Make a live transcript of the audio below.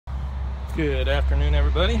Good afternoon,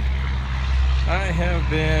 everybody. I have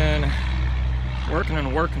been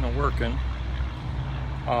working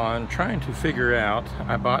on trying to figure out,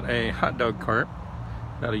 I bought a hot dog cart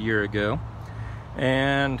about a year ago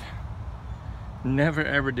and never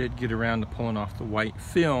ever did get around to pulling off the white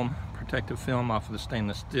film, protective film off of the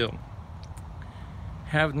stainless steel.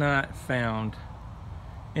 Have not found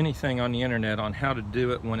anything on the internet on how to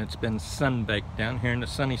do it when it's been sun-baked down here in the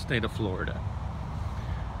sunny state of Florida.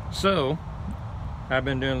 So I've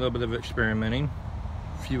been doing a little bit of experimenting,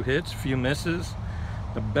 few hits, few misses.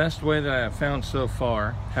 The best way that I have found so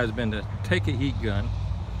far has been to take a heat gun,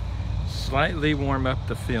 slightly warm up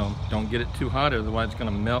the film. Don't get it too hot, otherwise it's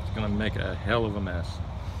going to melt. It's going to make a hell of a mess.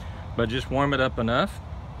 But just warm it up enough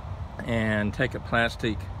and take a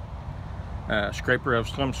plastic scraper of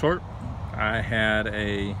some sort. I had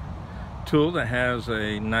a tool that has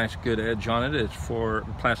a nice good edge on it. It's for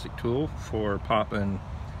a plastic tool for popping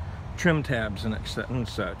trim tabs and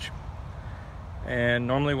such. And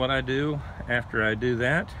normally what I do after I do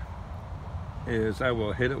that is I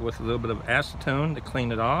will hit it with a little bit of acetone to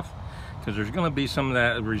clean it off, because there's going to be some of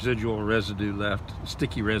that residual residue left,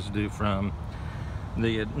 sticky residue from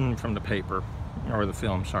the paper or the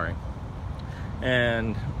film, sorry.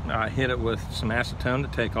 And I hit it with some acetone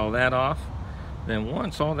to take all that off. Then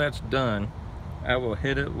once all that's done, I will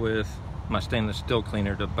hit it with my stainless steel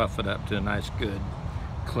cleaner to buff it up to a nice good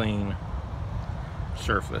clean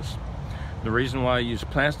surface. The reason why I use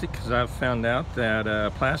plastic, because I've found out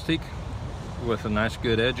that plastic with a nice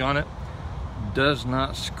good edge on it does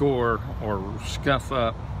not score or scuff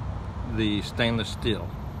up the stainless steel.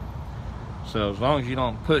 So as long as you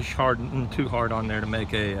don't push too hard on there to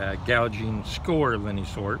make a gouging score of any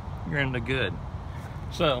sort, you're in the good.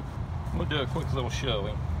 So we'll do a quick little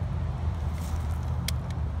showing.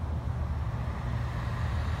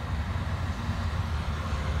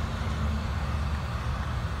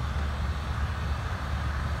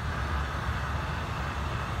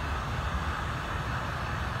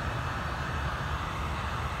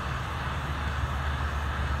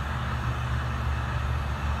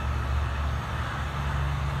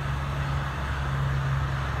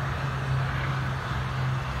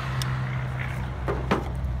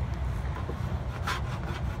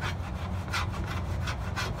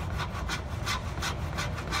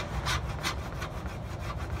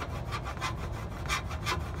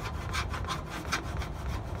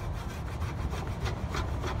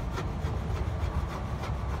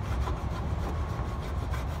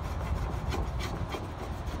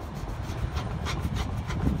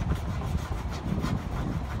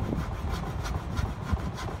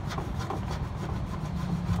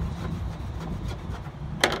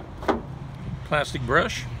 Plastic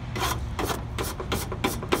brush.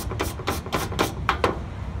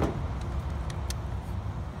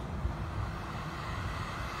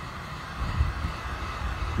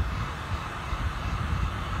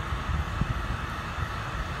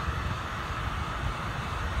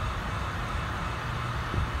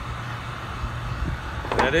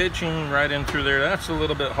 That edging right in through there, that's a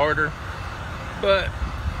little bit harder, but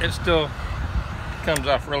it still comes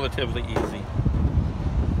off relatively easy.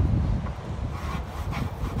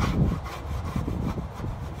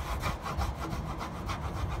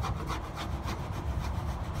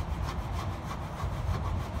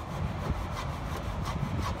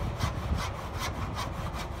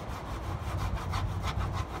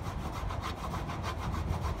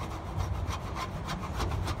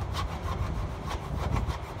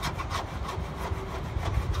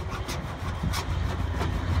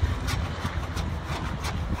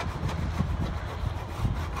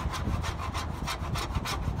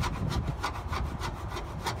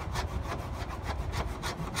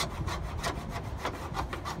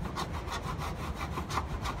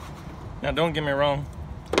 Now don't get me wrong,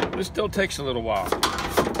 this still takes a little while,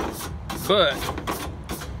 but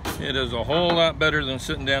it is a whole lot better than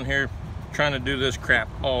sitting down here trying to do this crap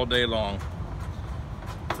all day long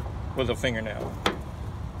with a fingernail.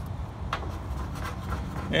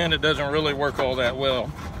 And it doesn't really work all that well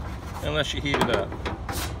unless you heat it up.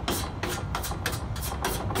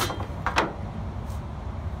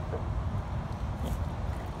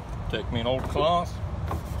 Take me an old cloth,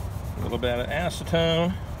 a little bit of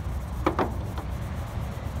acetone,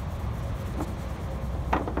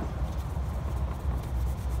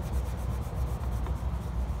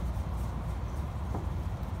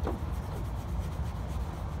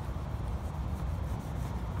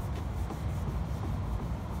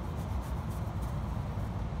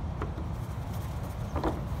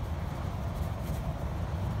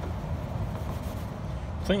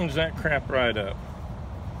 cleans that crap right up.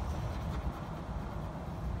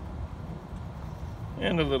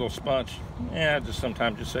 And a little sponge. Yeah, just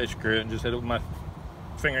sometimes just say screw it and just hit it with my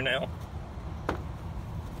fingernail.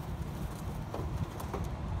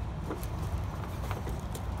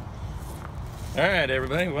 Alright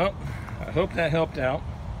everybody, well, I hope that helped out.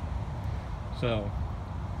 So,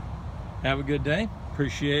 have a good day.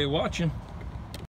 Appreciate watching.